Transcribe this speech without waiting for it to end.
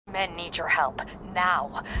Men need your help,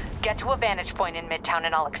 now. Get to a vantage point in Midtown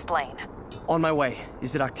and I'll explain. On my way.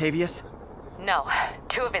 Is it Octavius? No,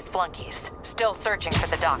 2 of his flunkies. Still searching for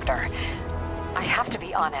the doctor. I have to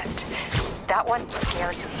be honest. That one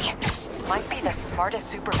scares me. Might be the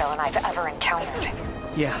smartest supervillain I've ever encountered.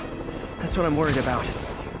 Yeah, that's what I'm worried about.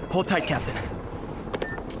 Hold tight, Captain.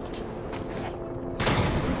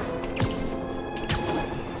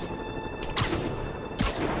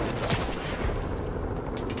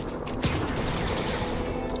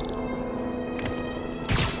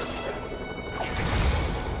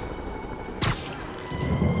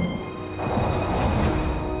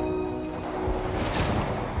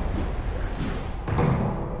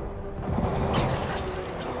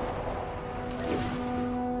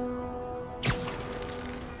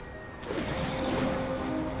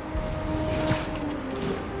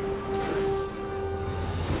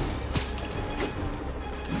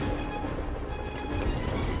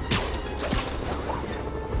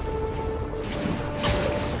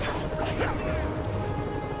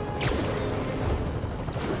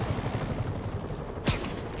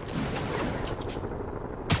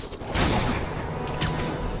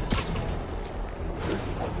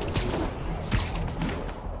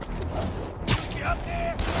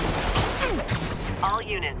 All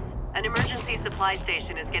units, an emergency supply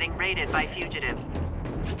station is getting raided by fugitives.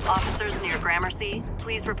 Officers near Gramercy,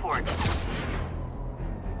 please report.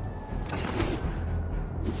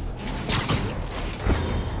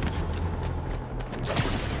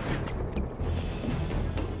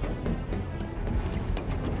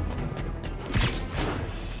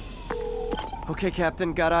 Okay,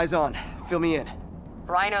 Captain, got eyes on. Fill me in.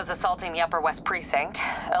 Rhino's assaulting the Upper West Precinct.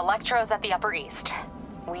 Electro's at the Upper East.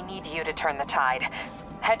 We need you to turn the tide.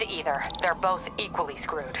 Head to either. They're both equally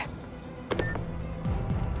screwed.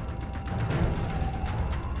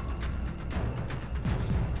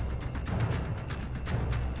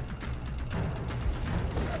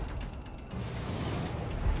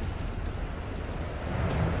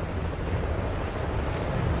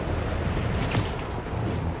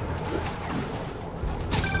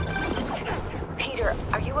 Peter,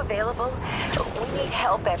 are you available? We need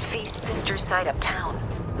help at Feast's sister site uptown.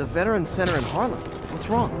 The Veterans Center in Harlem. What's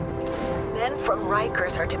wrong? Men from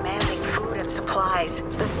Rikers are demanding food and supplies.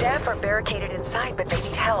 The staff are barricaded inside, but they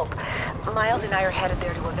need help. Miles and I are headed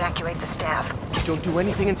there to evacuate the staff. Don't do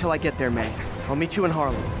anything until I get there, May. I'll meet you in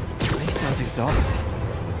Harlem. May sounds exhausted.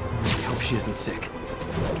 I hope she isn't sick.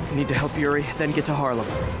 I need to help Yuri, then get to Harlem.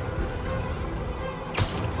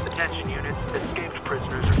 Attention units, escaped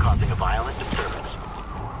prisoners are causing a violent disturbance.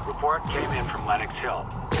 Report came in from Lenox Hill.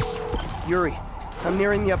 Yuri, I'm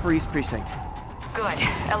nearing the Upper East Precinct. Good.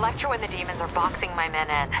 Electro and the demons are boxing my men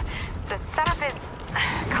in. The setup is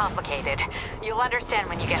complicated. You'll understand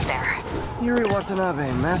when you get there. Yuri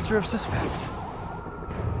Watanabe, master of suspense.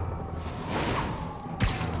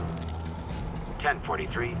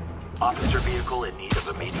 1043, officer vehicle in need of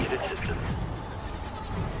immediate assistance.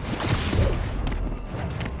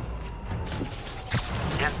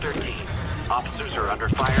 1013, officers are under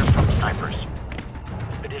fire from snipers.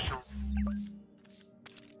 Additional...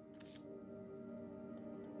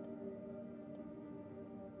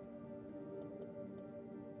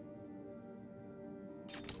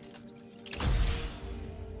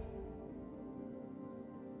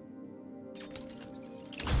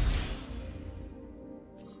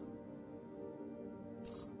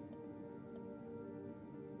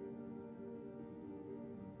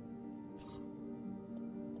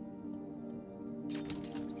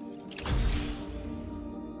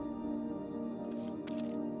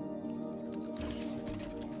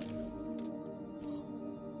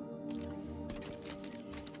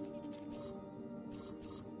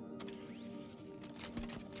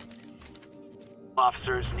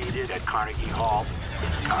 Officers needed at Carnegie Hall.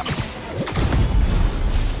 Copy.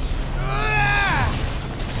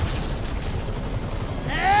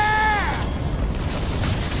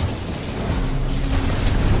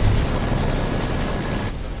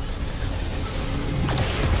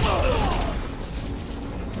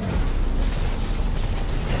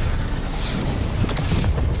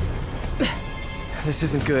 This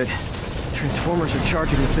isn't good. Transformers are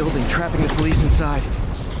charging the building, trapping the police inside.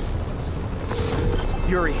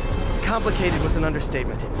 Yuri, complicated was an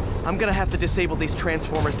understatement. I'm gonna have to disable these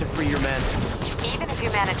transformers to free your men. Even if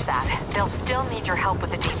you manage that, they'll still need your help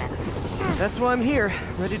with the demons. That's why I'm here,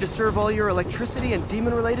 ready to serve all your electricity and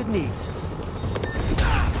demon-related needs.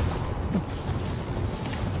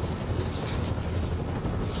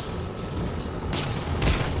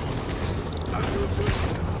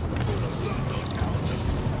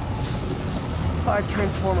 Five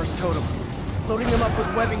transformers total. Loading them up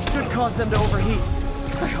with webbing should cause them to overheat.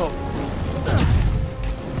 I hope.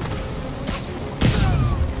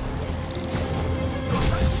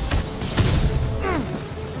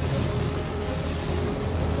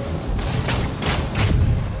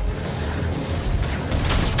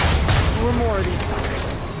 Four more of these suckers.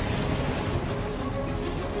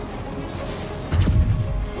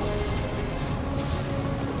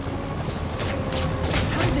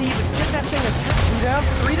 How did they even get that thing attached? 2 down,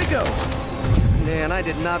 3 to go. Man, I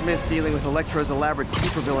did not miss dealing with Electro's elaborate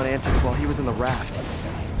supervillain antics while he was in the raft.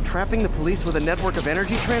 Trapping the police with a network of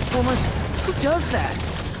energy transformers? Who does that?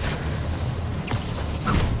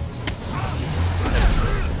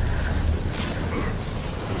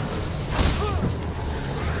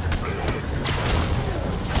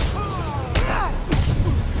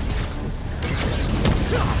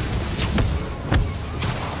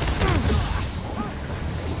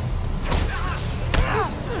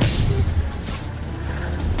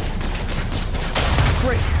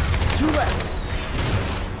 Great. 2 left.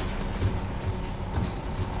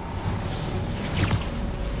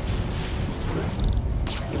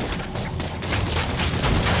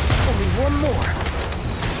 Only 1 more.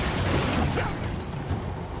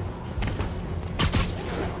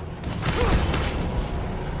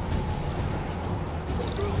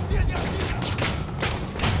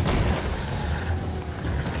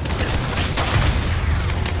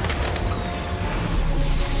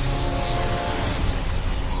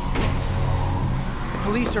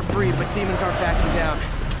 Police are free, but demons aren't backing down.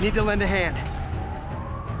 Need to lend a hand.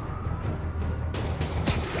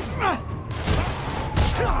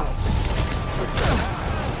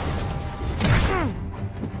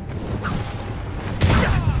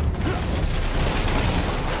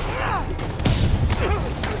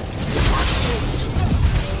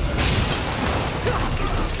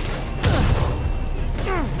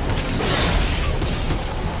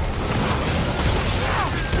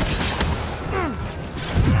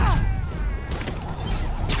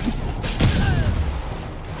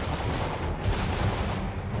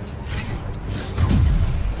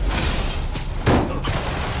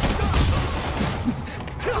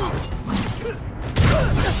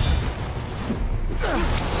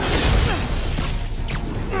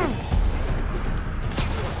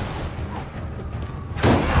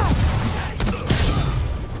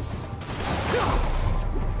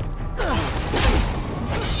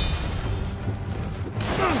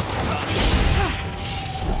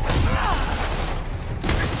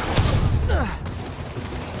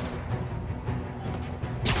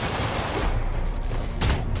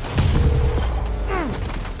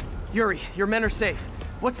 Yuri, your men are safe.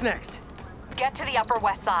 What's next? Get to the Upper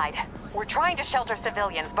West Side. We're trying to shelter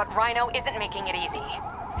civilians, but Rhino isn't making it easy.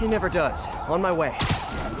 He never does. On my way.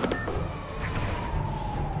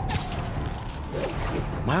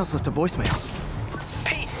 Miles left a voicemail.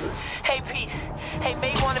 Pete! Hey, Pete. Hey,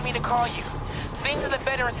 May wanted me to call you. Things at the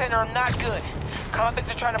Veteran Center are not good. Convicts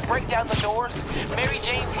are trying to break down the doors. Mary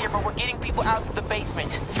Jane's here, but we're getting people out of the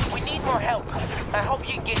basement. We need more help. I hope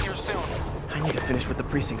you can get here soon. I need to finish with the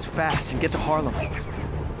precincts fast and get to Harlem.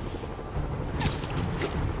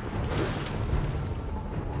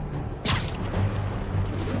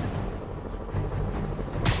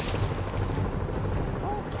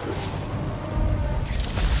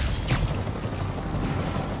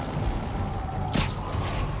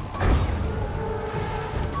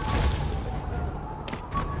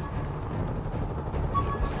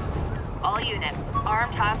 All units,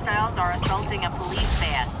 armed hostiles are assaulting a police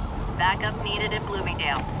van. Backup needed in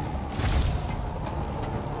Bloomingdale.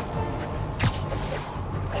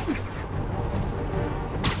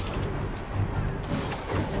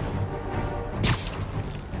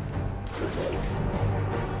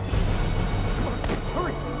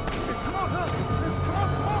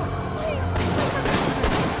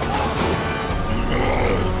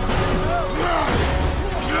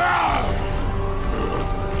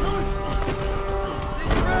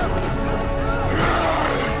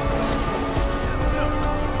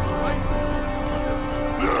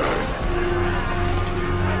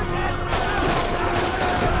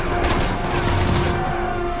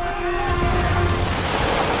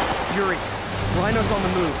 Rhino's on the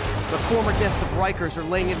move, but former guests of Rikers are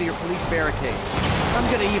laying into your police barricades.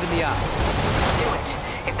 I'm gonna even the odds. Do it.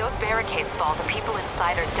 If those barricades fall, the people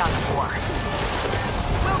inside are done for.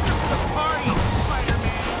 Welcome to the party,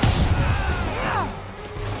 Spider-Man!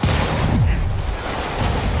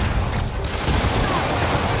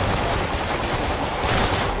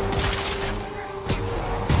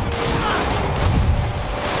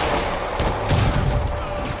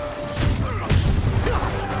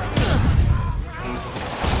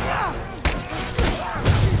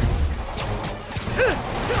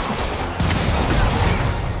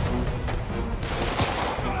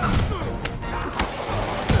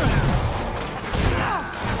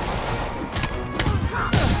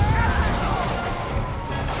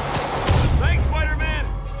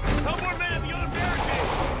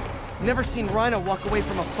 Never seen Rhino walk away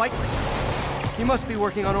from a fight like this. He must be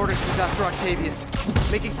working on orders for Dr. Octavius,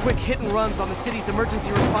 making quick hit and runs on the city's emergency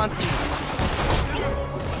response teams.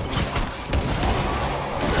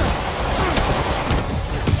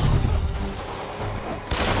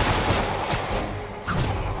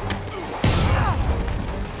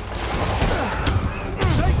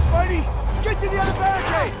 Get to the other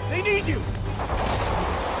barricade! They need you!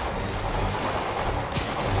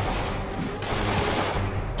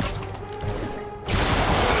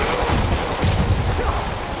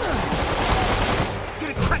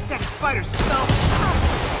 Gonna crack that spider's skull!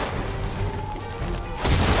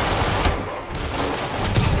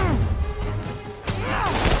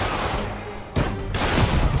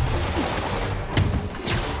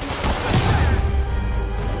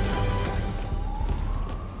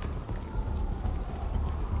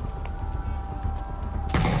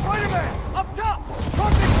 Spiderman! Up top!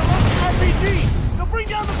 Convicts are launching RPGs! They'll bring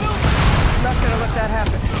down the building! Not gonna let that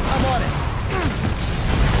happen. I'm on it.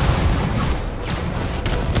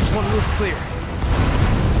 One roof clear.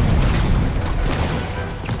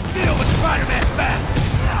 Deal with Spider-Man fast!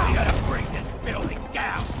 We gotta bring this building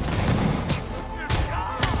down!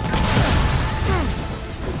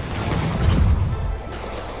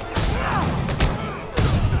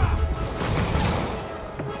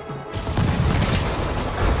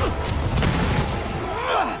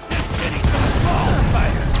 Just getting to the ball,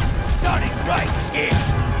 Spider! Starting right here!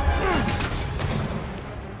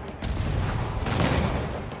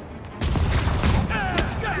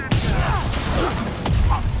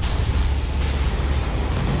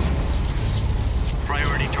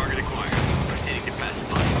 Priority target acquired. Proceeding to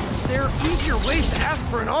pacify. There are easier ways to ask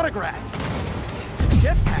for an autograph.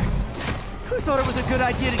 Jetpacks? Who thought it was a good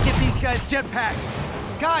idea to give these guys jetpacks?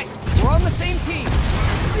 Guys, we're on the same team.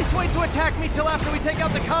 Please wait to attack me till after we take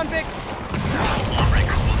out the convicts.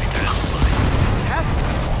 Lawbreaker will be pacified.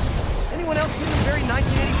 Pacified? Anyone else feeling very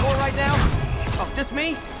 1984 right now? Oh, just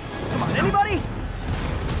me? Come on, anybody?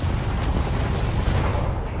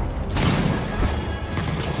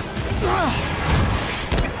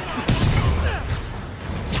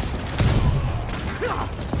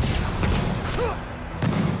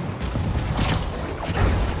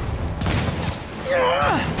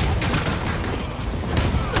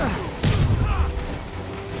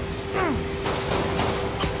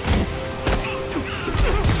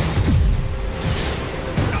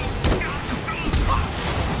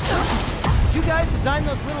 You guys designed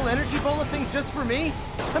those little energy bola things just for me?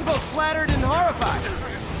 I'm both flattered and horrified.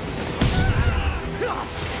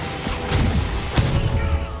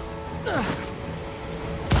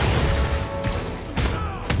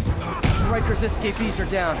 Riker's escapees are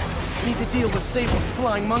down. Need to deal with Sable's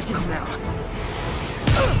flying monkeys now.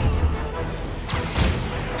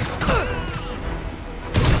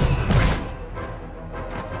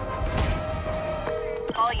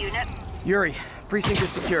 All units. Yuri, precinct is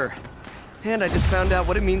secure. And I just found out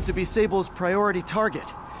what it means to be Sable's priority target.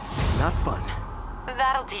 Not fun.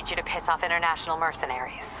 That'll teach you to piss off international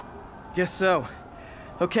mercenaries. Guess so.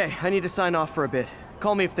 Okay, I need to sign off for a bit.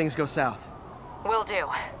 Call me if things go south. Will do.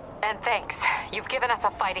 And thanks. You've given us a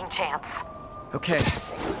fighting chance. Okay.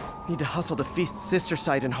 Need to hustle to Feast's sister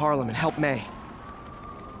site in Harlem and help May.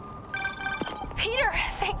 Peter,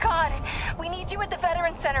 thank God. We need you at the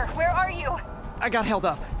Veteran Center. Where are you? I got held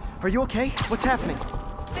up. Are you okay? What's happening?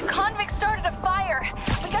 The convicts started a fire.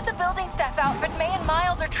 We got the building staff out, but May and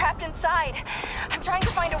Miles are trapped inside. I'm trying to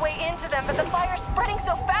find a way into them, but the fire's spreading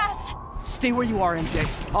so fast. Stay where you are, MJ.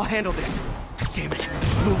 I'll handle this. Damn it.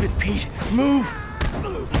 Move it, Pete. Move!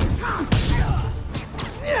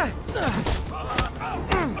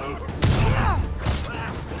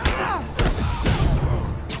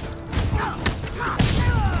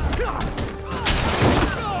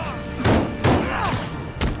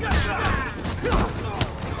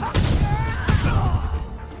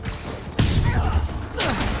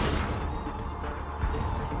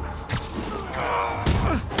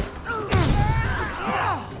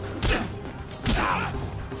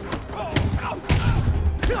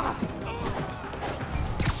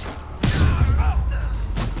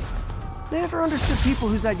 Never understood people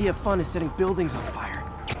whose idea of fun is setting buildings on fire.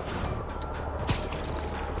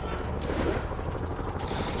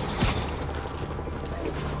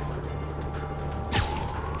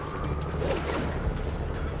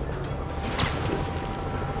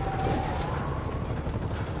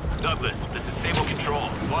 Douglas, this is Sable Control.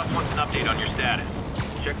 Boss wants an update on your status.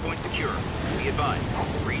 Checkpoint secure. Be advised.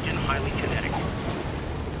 Region highly kinetic.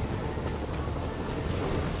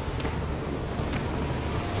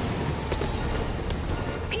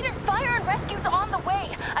 Peter, fire and rescue's on the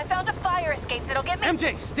way. I found found a fire escape that'll get me—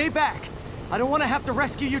 MJ, stay back! I don't want to have to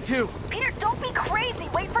rescue you too! Peter, don't be crazy!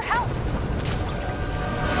 Wait for help!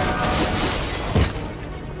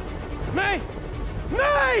 May!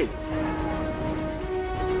 May!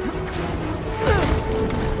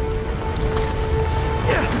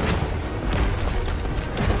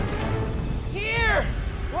 Here!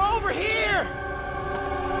 We're over here!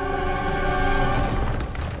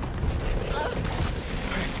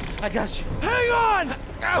 I got you. Hang on!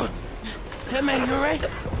 Ow! Hey, man, you alright?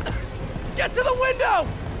 Get to the window!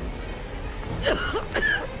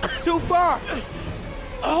 It's too far.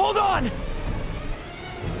 Hold on!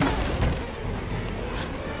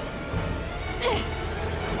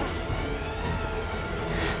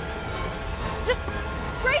 Just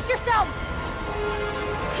brace yourselves!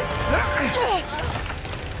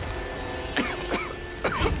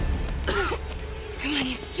 Come on,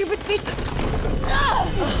 you stupid piece of—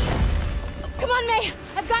 Come on, May!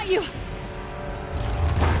 I've got you!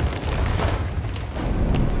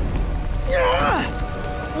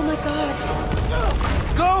 Oh my god.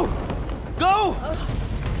 Go! Go!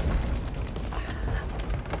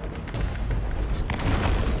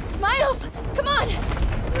 Miles! Come on!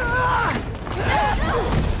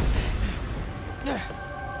 No!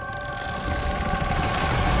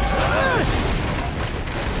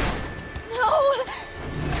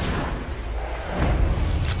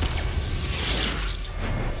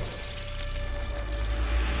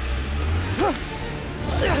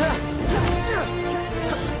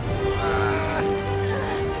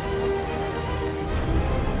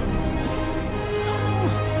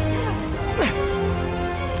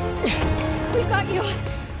 We've got you.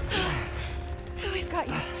 We've got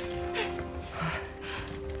you.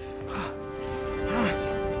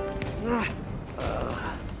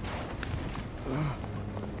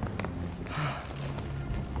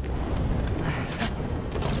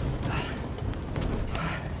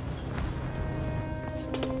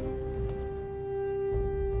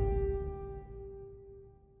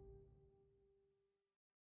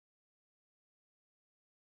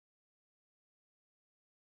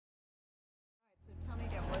 Tell me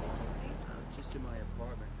again, what did you see? Just in my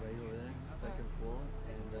apartment, right over there, second floor,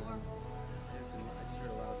 and I just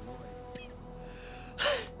heard a loud noise.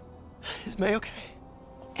 Is May okay?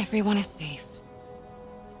 Everyone is safe.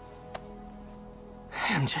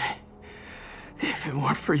 MJ, if it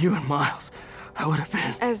weren't for you and Miles, I would have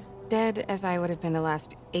been... As dead as I would have been the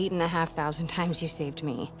last 8,500 times you saved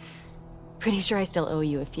me. Pretty sure I still owe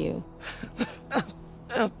you a few.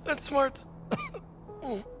 That's smart.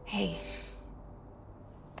 Hey.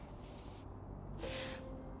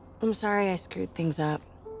 I'm sorry I screwed things up.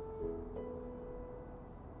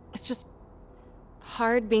 It's just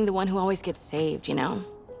hard being the one who always gets saved, you know?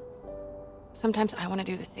 Sometimes I want to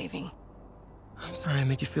do the saving. I'm sorry I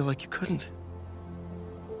made you feel like you couldn't.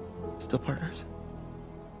 Still partners?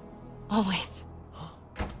 Always.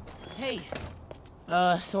 Hey.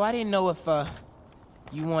 So I didn't know if,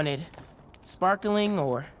 you wanted sparkling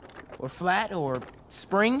or flat or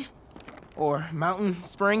spring or mountain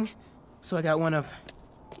spring. So I got one of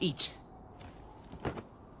each.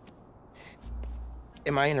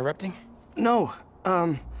 Am I interrupting? No.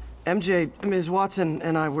 MJ, Ms. Watson,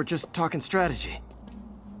 and I were just talking strategy.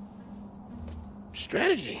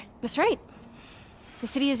 Strategy? That's right. The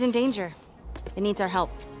city is in danger. It needs our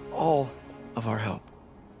help. All of our help.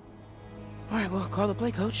 All right, well, call the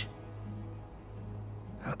play, coach.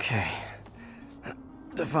 Okay.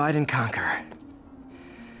 Divide and conquer.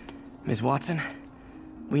 Ms. Watson,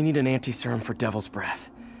 we need an anti-serum for Devil's Breath.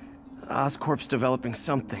 Oscorp's developing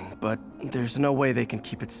something, but there's no way they can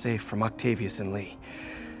keep it safe from Octavius and Lee.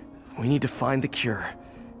 We need to find the cure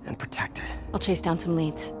and protect it. I'll chase down some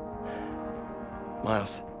leads.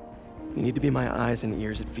 Miles, you need to be my eyes and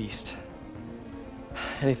ears at Feast.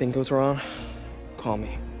 Anything goes wrong, call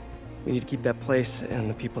me. We need to keep that place and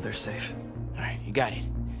the people there safe. All right, you got it.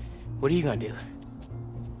 What are you gonna do?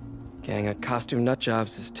 Gang of costume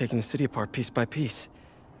nutjobs is taking the city apart piece by piece.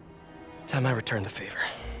 Time I return the favor.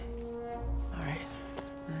 All right.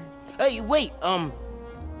 Hey, wait, how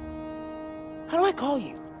do I call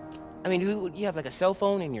you? I mean, do you have like a cell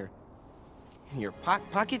phone in your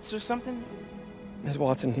pockets or something? Ms.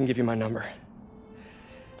 Watson can give you my number.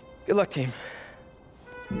 Good luck, team.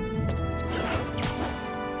 Do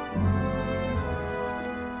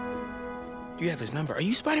you have his number? Are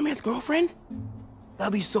you Spider-Man's girlfriend?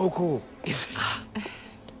 That'd be so cool.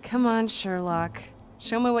 Come on, Sherlock.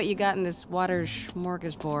 Show me what you got in this water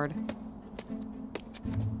smorgasbord.